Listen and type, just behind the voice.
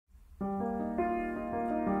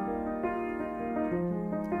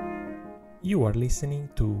You are listening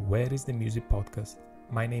to Where is the Music podcast.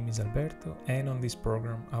 My name is Alberto, and on this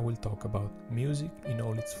program I will talk about music in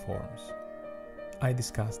all its forms. I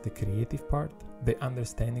discuss the creative part, the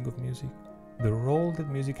understanding of music, the role that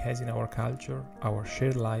music has in our culture, our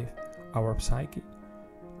shared life, our psyche,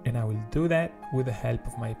 and I will do that with the help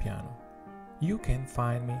of my piano. You can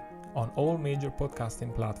find me on all major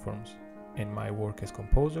podcasting platforms and my work as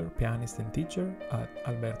composer, pianist and teacher at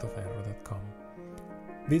albertoferro.com.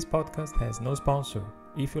 This podcast has no sponsor.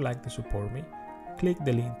 If you like to support me, click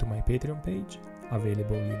the link to my Patreon page,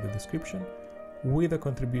 available in the description. With a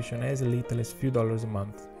contribution as little as few dollars a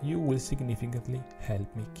month, you will significantly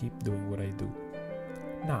help me keep doing what I do.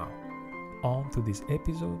 Now, on to this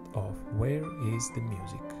episode of Where is the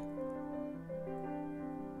Music?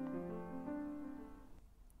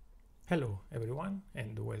 Hello everyone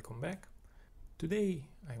and welcome back. Today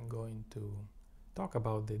I'm going to talk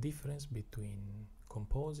about the difference between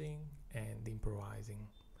composing and improvising.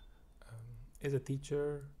 As a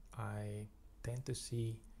teacher, I tend to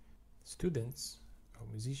see students or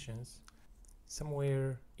musicians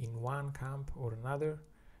somewhere in one camp or another,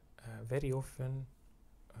 very often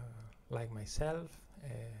like myself,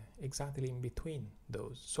 exactly in between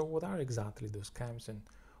those. So what are exactly those camps and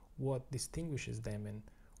what distinguishes them, and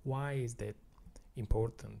why is that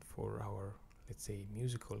important for our, let's say,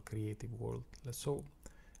 musical creative world? So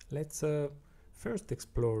let's first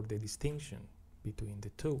explore the distinction between the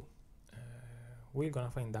two. We're gonna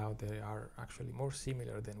find out they are actually more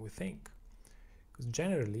similar than we think, because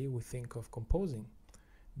generally we think of composing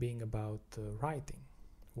being about writing,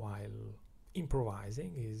 while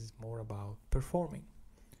improvising is more about performing.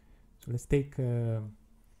 So let's take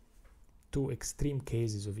two extreme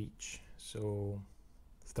cases of each. So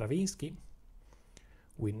Stravinsky,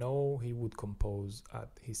 we know he would compose at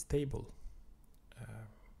his table,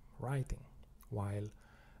 writing, while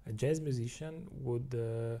a jazz musician would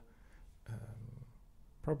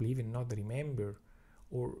probably even not remember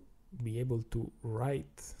or be able to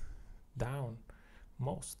write down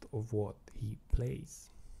most of what he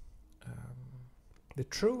plays. The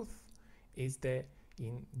truth is that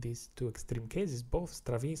in these two extreme cases, both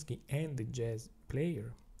Stravinsky and the jazz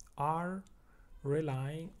player are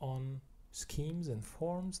relying on schemes and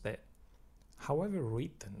forms that, however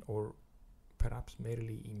written or perhaps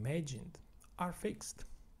merely imagined, are fixed.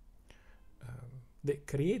 The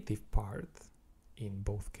creative part in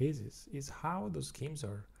both cases is how those schemes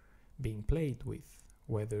are being played with,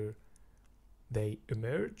 whether they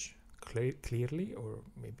emerge clearly or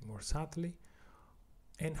maybe more subtly,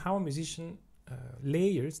 and how a musician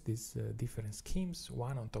layers these different schemes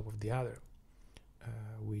one on top of the other,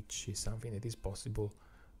 which is something that is possible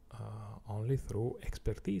only through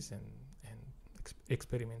expertise and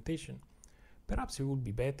experimentation. Perhaps it would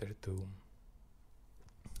be better to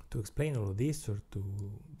explain all of this or to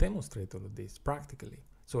demonstrate all of this practically.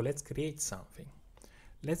 So let's create something.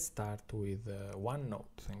 Let's start with one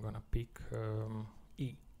note. I'm gonna pick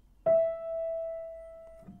E.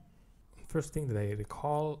 First thing that I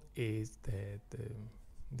recall is that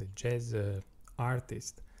the jazz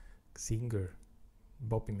artist, singer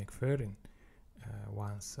Bobby McFerrin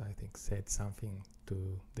once, I think, said something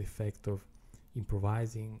to the effect of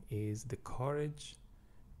improvising is the courage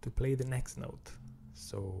to play the next note.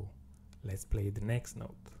 So let's play the next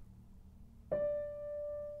note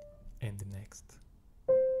and the next.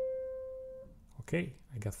 Okay,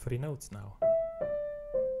 I got 3 notes now.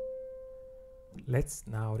 Let's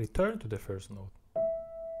now return to the first note.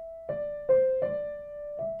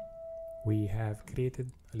 We have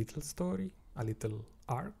created a little story, a little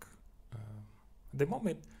arc. At the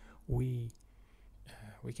moment we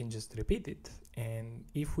can just repeat it, and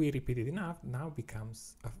if we repeat it enough, now become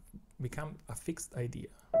a fixed idea.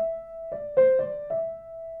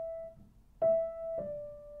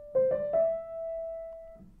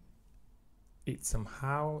 It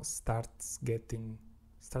somehow starts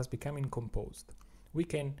becoming composed. We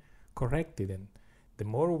can correct it, and the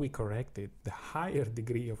more we correct it, the higher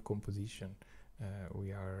degree of composition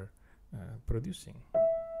we are producing.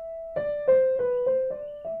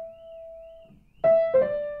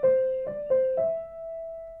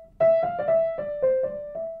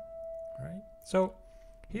 So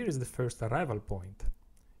here is the first arrival point.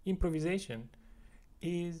 Improvisation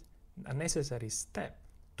is a necessary step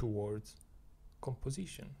towards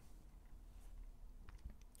composition.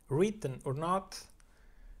 Written or not,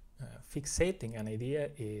 fixating an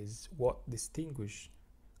idea is what distinguishes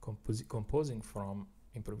composing from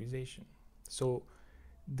improvisation. So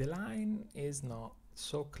the line is not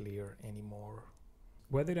so clear anymore.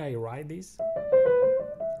 Whether I write this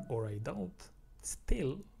or I don't,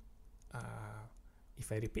 still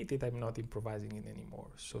if I repeat it, I'm not improvising it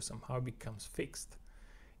anymore. So somehow it becomes fixed.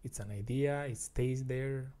 It's an idea, it stays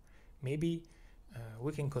there. Maybe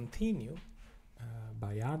we can continue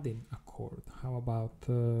by adding a chord. How about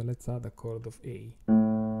let's add a chord of A.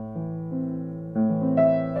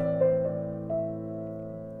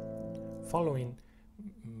 Following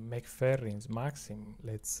McFerrin's maxim,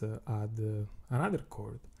 let's add another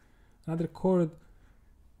chord. Another chord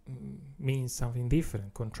means something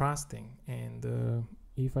different, contrasting, and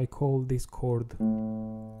if I call this chord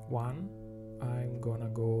 1, I'm gonna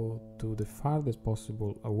go to the farthest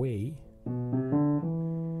possible away,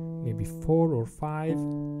 maybe 4 or 5.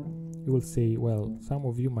 You will say, well, some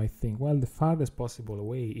of you might think, well, the farthest possible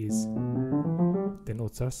away is, the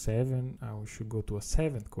notes are 7, I should go to a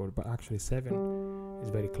 7th chord, but actually 7 is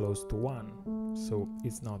very close to 1, so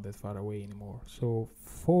it's not that far away anymore. So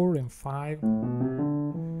 4 and 5,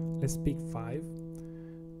 let's pick 5.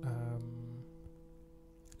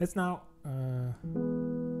 Let's now,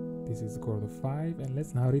 this is the chord of 5, and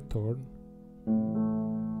let's now return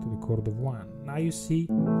to the chord of 1. Now you see,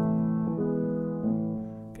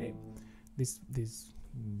 okay, this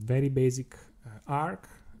very basic arc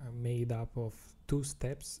made up of 2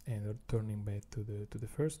 steps and returning back to the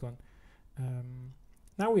first one.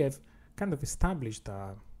 Now we have kind of established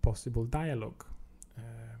a possible dialogue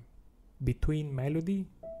between melody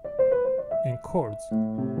and chords,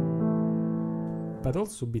 but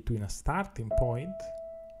also between a starting point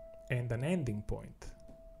and an ending point,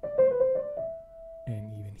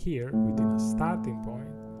 and even here within a starting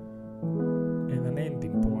point and an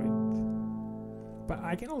ending point. But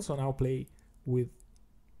I can also now play with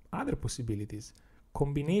other possibilities.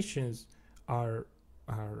 Combinations are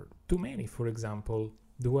too many. For example,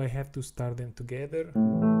 do I have to start them together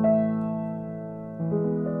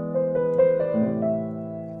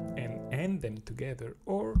and end them together,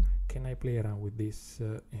 or can I play around with this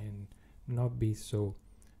and not be so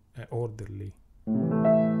orderly?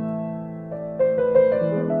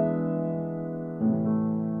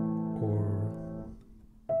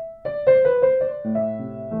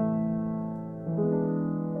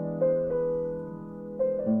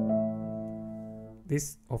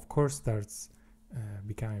 This, of course, starts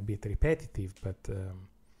becoming a bit repetitive, but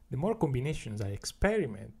the more combinations I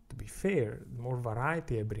experiment, to be fair, the more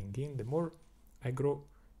variety I bring in, the more I grow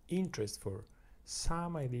interest for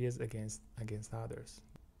some ideas against others.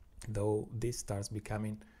 Though this starts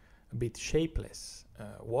becoming a bit shapeless.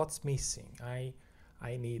 What's missing? I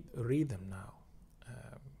need rhythm now.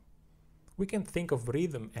 We can think of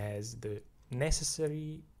rhythm as the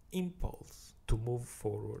necessary impulse to move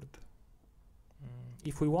forward.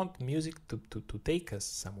 If we want music to take us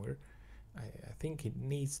somewhere, I think it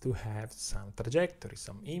needs to have some trajectory,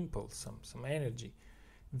 some impulse, some energy.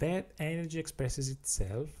 That energy expresses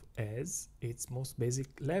itself as its most basic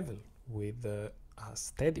level with a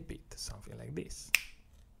steady beat, something like this.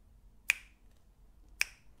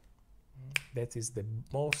 That is the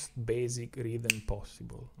most basic rhythm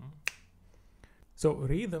possible. So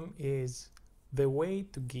rhythm is the way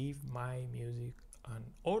to give my music an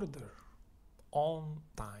order on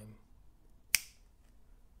time.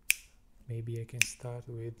 Maybe I can start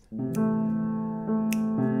with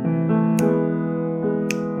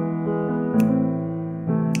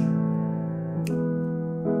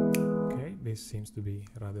okay, this seems to be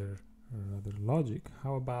rather logic.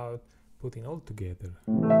 How about putting all together?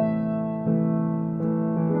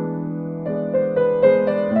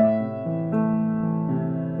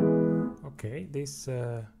 Okay, this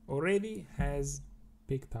already has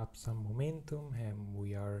picked up some momentum, and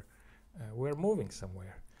we're moving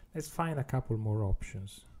somewhere. Let's find a couple more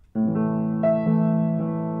options.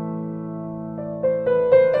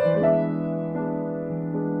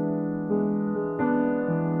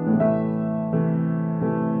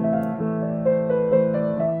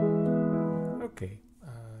 Okay,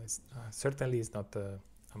 certainly it's not a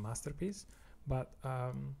masterpiece, but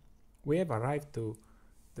we have arrived to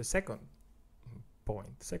the second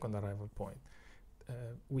arrival point,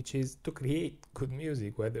 which is to create good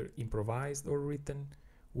music, whether improvised or written.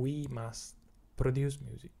 We must produce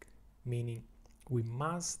music, meaning we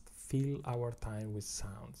must fill our time with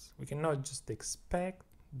sounds. We cannot just expect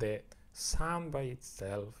that sound by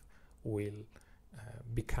itself will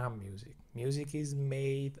become music. Music is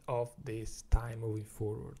made of this time moving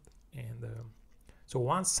forward, and so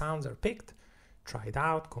once sounds are picked, tried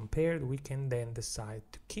out, compared, we can then decide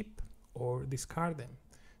to keep or discard them.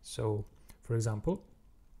 So, for example,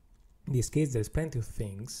 in this case, there's plenty of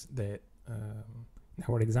things that in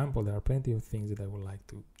our example, there are plenty of things that I would like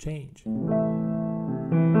to change.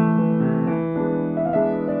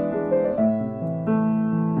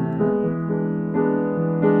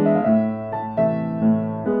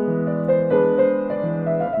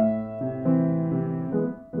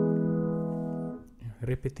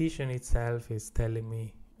 repetition itself is telling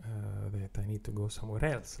me that I need to go somewhere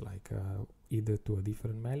else, like either to a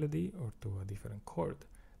different melody or to a different chord.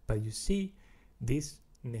 But you see, this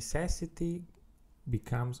necessity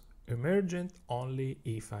becomes emergent only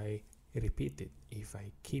if I repeat it, if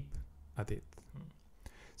I keep at it.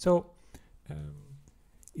 So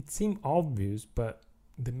it seems obvious, but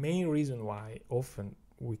the main reason why often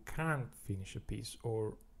we can't finish a piece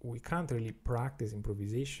or we can't really practice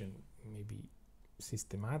improvisation maybe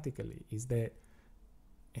systematically is that,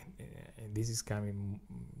 and this is coming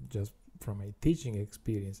just from my teaching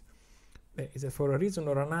experience, is that for a reason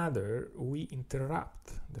or another we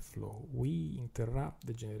interrupt the flow, we interrupt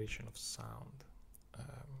the generation of sound.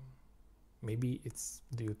 Maybe it's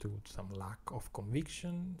due to some lack of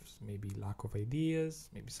conviction, maybe lack of ideas,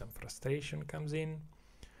 maybe some frustration comes in.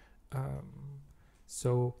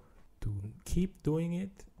 So to keep doing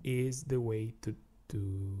it is the way to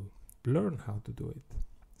learn how to do it.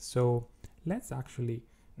 So let's actually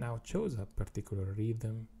now choose a particular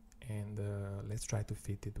rhythm and let's try to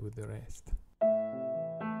fit it with the rest.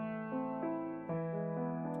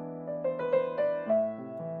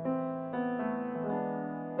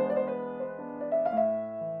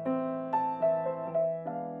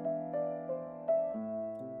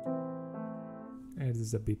 This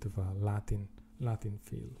is a bit of a Latin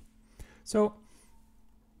feel. So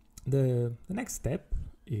the next step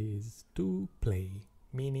is to play,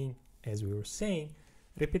 meaning, as we were saying,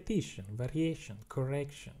 repetition, variation,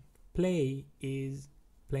 correction. Play is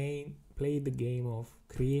play the game of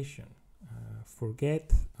creation.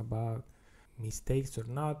 Forget about mistakes or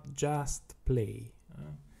not, just play.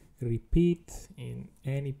 Repeat in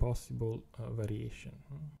any possible variation.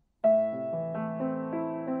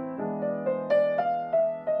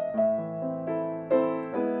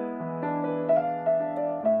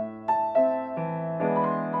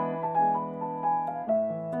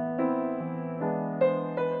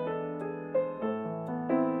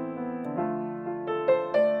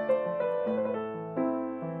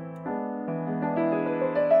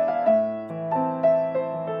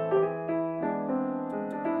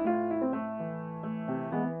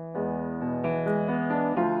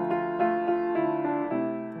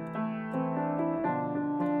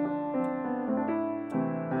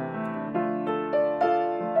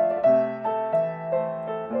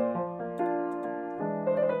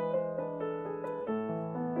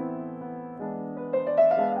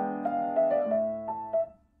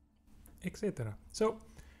 Etc. So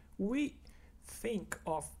we think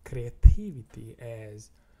of creativity as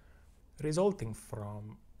resulting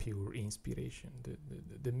from pure inspiration,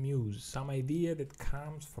 the muse, some idea that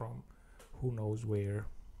comes from who knows where.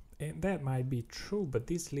 And that might be true, but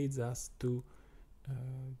this leads us to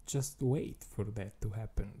just wait for that to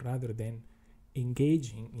happen rather than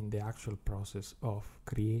engaging in the actual process of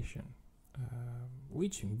creation,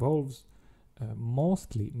 which involves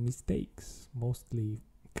mostly mistakes, mostly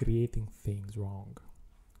creating things wrong.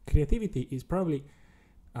 Creativity is probably,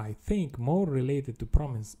 I think, more related to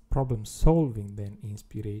problem solving than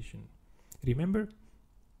inspiration. Remember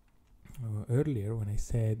earlier when I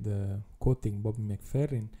said, quoting Bobby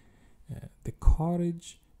McFerrin, the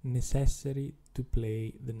courage necessary to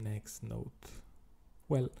play the next note.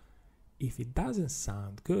 Well, if it doesn't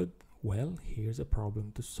sound good, well, here's a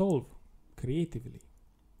problem to solve creatively.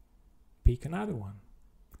 Pick another one.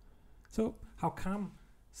 So how come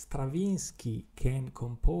Stravinsky can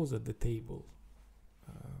compose at the table?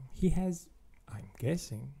 He has, I'm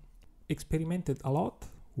guessing, experimented a lot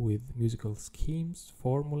with musical schemes,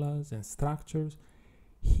 formulas, and structures.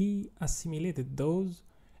 He assimilated those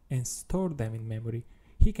and stored them in memory.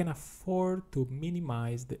 He can afford to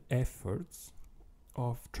minimize the efforts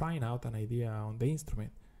of trying out an idea on the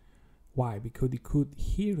instrument. Why? Because he could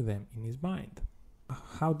hear them in his mind.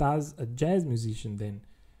 How does a jazz musician then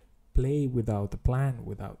play without a plan,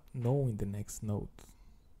 without knowing the next note?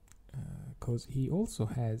 Because he also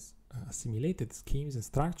has assimilated schemes and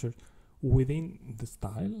structures within the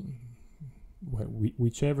style,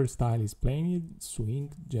 whichever style he's playing it,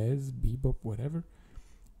 swing, jazz, bebop, whatever.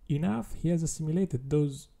 Enough, he has assimilated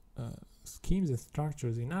those schemes and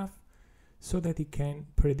structures enough so that he can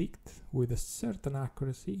predict with a certain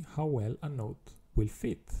accuracy how well a note will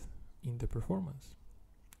fit in the performance.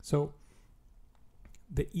 So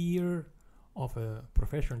the ear of a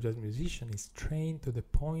professional jazz musician is trained to the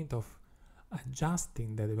point of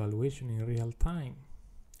adjusting that evaluation in real time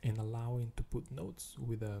and allowing to put notes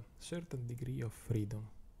with a certain degree of freedom.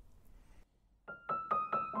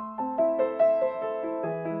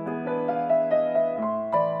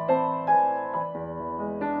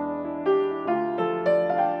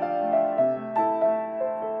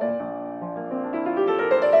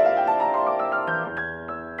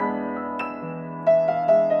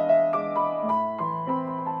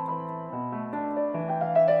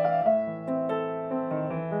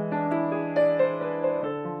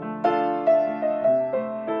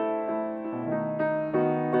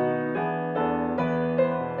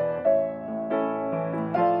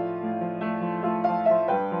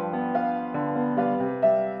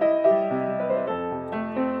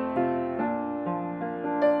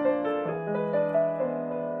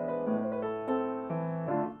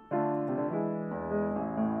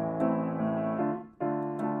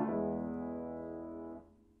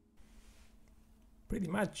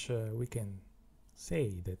 much we can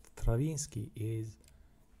say that Stravinsky is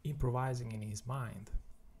improvising in his mind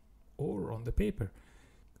or on the paper,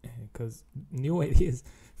 because new ideas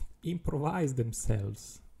improvise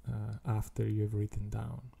themselves after you have written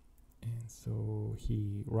down. And so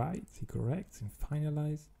he writes, he corrects, and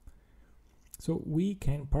finalizes. So we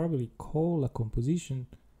can probably call a composition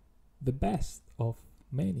the best of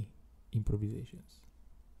many improvisations.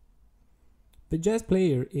 The jazz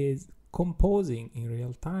player is composing in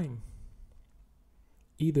real time,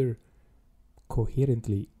 either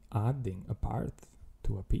coherently adding a part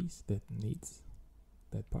to a piece that needs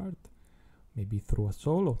that part, maybe through a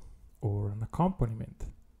solo or an accompaniment,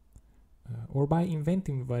 or by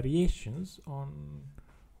inventing variations on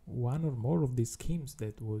one or more of these schemes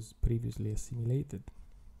that was previously assimilated.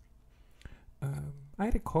 I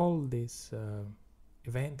recall this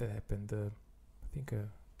event that happened, I think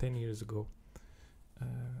 10 years ago.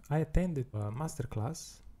 I attended a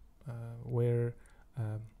masterclass where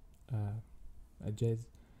a jazz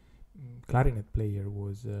clarinet player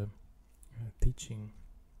was teaching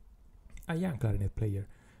a young clarinet player.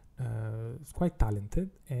 It's quite talented,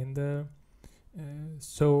 and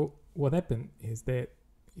so what happened is that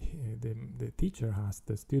the teacher asked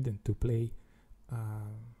the student to play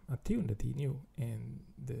a tune that he knew, and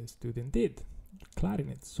the student did,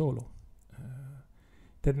 clarinet solo.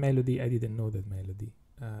 That melody, I didn't know that melody,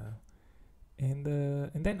 and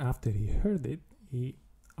then after he heard it, he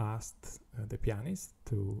asked the pianist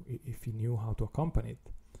if he knew how to accompany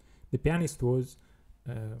it. The pianist was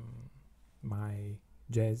my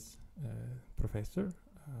jazz professor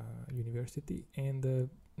university, and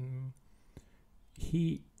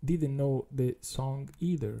he didn't know the song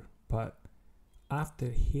either, but after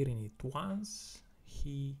hearing it once,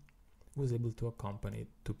 he was able to accompany it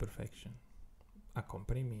to perfection.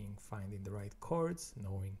 Accompany meaning finding the right chords,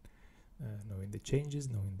 knowing the changes,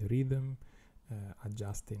 knowing the rhythm,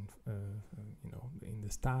 adjusting in the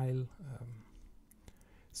style.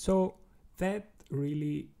 So that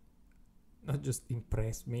really not just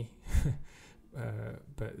impressed me,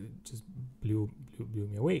 but it just blew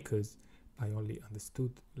me away, because I only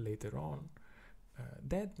understood later on.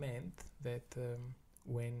 That meant that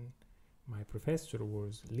when my professor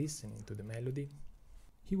was listening to the melody,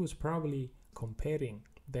 he was probably comparing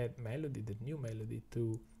that melody, that new melody,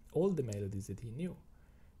 to all the melodies that he knew,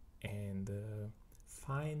 and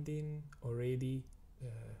finding already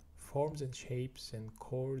forms and shapes and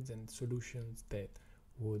chords and solutions that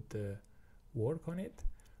would work on it,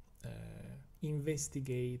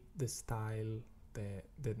 investigate the style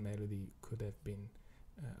that melody could have been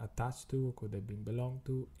attached to, could have been belonged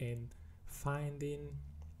to, and finding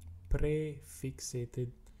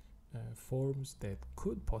pre-fixated forms that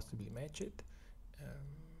could possibly match it.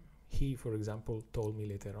 He, for example, told me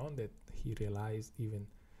later on that he realized even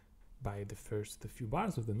by the first few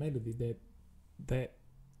bars of the melody that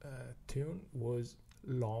tune was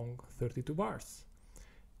long 32 bars.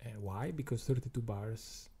 And why? Because 32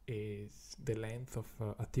 bars is the length of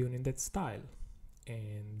a tune in that style,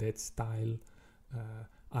 and that style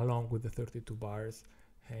along with the 32 bars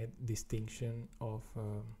had distinction of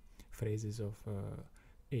phrases of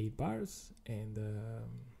 8 bars, and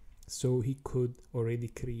so he could already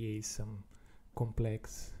create some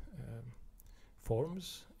complex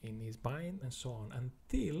forms in his mind and so on,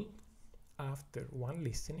 until after one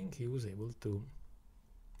listening he was able to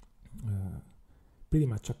pretty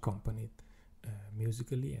much accompany it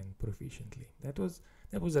musically and proficiently. That was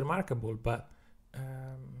remarkable, but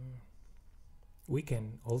we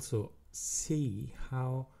can also see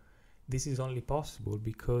how this is only possible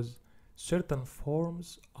because certain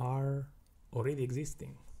forms are already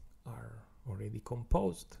existing, are already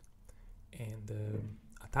composed, and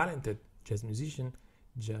a talented jazz musician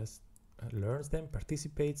just learns them,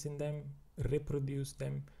 participates in them, reproduces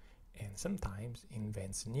them, and sometimes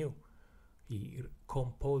invents new. He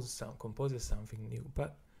composes something new,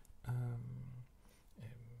 but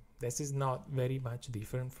this is not very much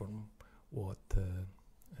different from what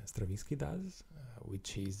Stravinsky does,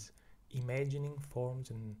 which is imagining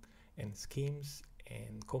forms and schemes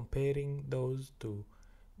and comparing those to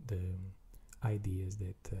the ideas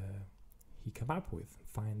that he came up with,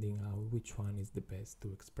 finding out which one is the best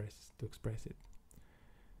to express it.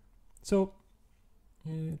 So,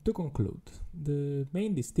 to conclude, the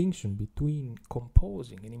main distinction between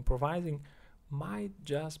composing and improvising might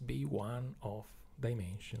just be one of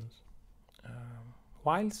dimensions.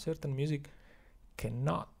 While certain music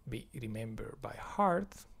cannot be remembered by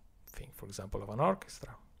heart, think for example of an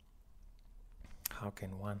orchestra. How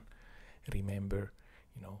can one remember,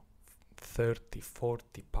 30,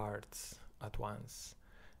 40 parts at once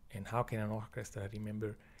and how can an orchestra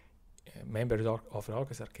remember, members of the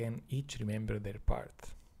orchestra can each remember their part.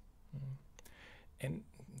 And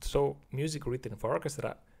so music written for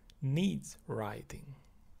orchestra needs writing,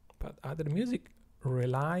 but other music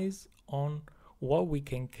relies on what we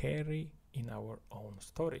can carry in our own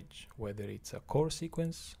storage, whether it's a chord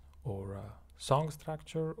sequence or a song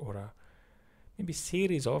structure or a maybe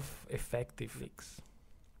series of effective licks.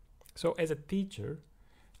 So as a teacher,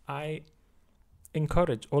 I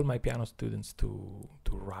encourage all my piano students to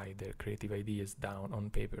write their creative ideas down on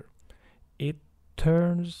paper. It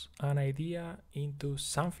turns an idea into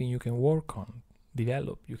something you can work on,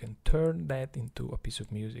 develop. You can turn that into a piece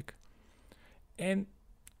of music. And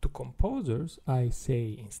to composers, I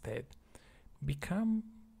say instead, become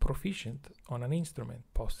proficient on an instrument,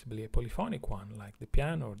 possibly a polyphonic one like the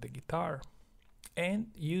piano or the guitar, and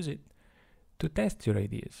use it to test your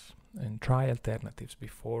ideas and try alternatives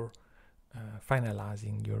before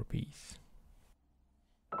finalizing your piece.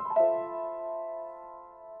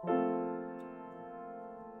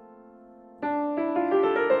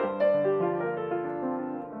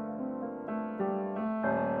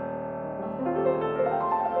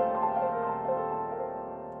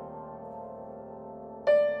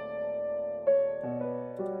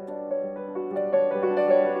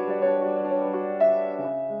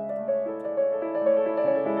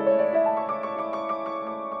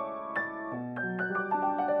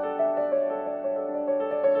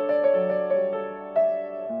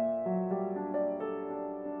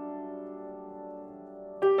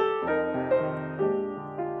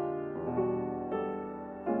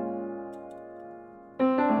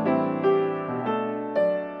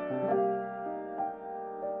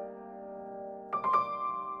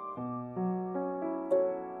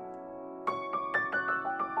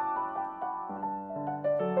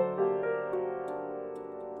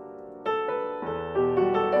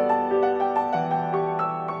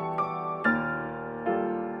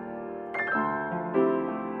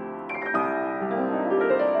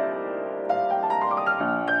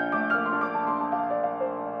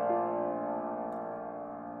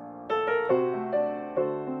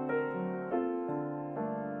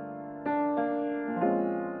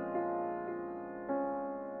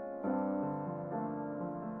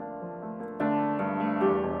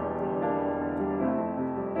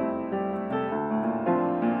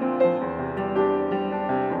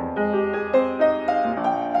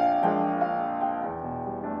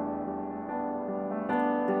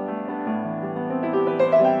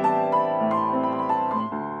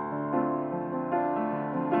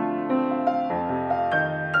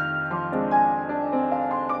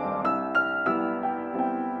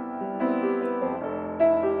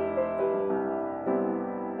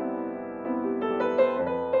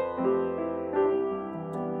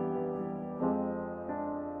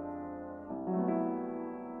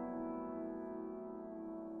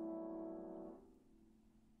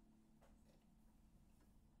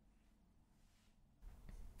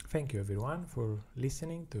 Thank you everyone for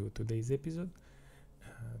listening to today's episode.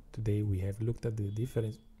 Today we have looked at the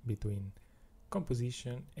difference between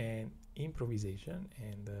composition and improvisation,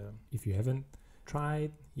 and if you haven't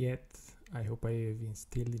tried yet, I hope I have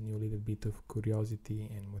instilled in you a little bit of curiosity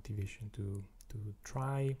and motivation to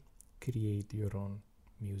try create your own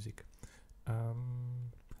music.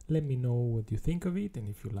 Let me know what you think of it, and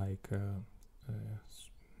if you like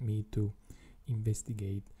me to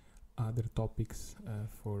investigate other topics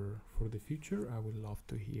for the future, I would love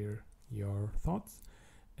to hear your thoughts,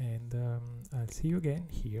 and I'll see you again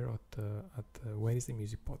here at Where is the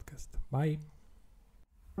Music podcast. Bye.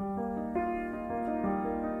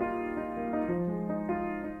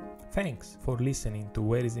 Thanks for listening to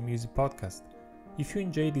Where is the Music podcast. If you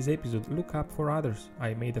enjoyed this episode, look up for others.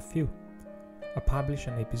 I made a few. I publish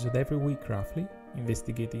an episode every week roughly,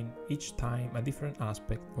 investigating each time a different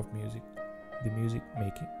aspect of music, the music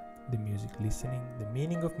making, the music listening, the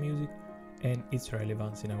meaning of music, and its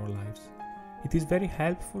relevance in our lives. It is very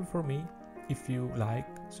helpful for me if you like,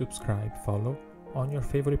 subscribe, follow on your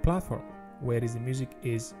favorite platform. Where is the Music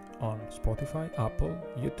is on Spotify, Apple,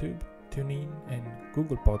 YouTube, TuneIn, and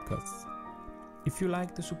Google Podcasts. If you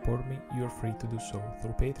like to support me, you're free to do so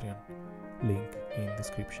through Patreon. Link in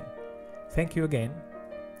description. Thank you again.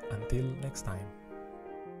 Until next time.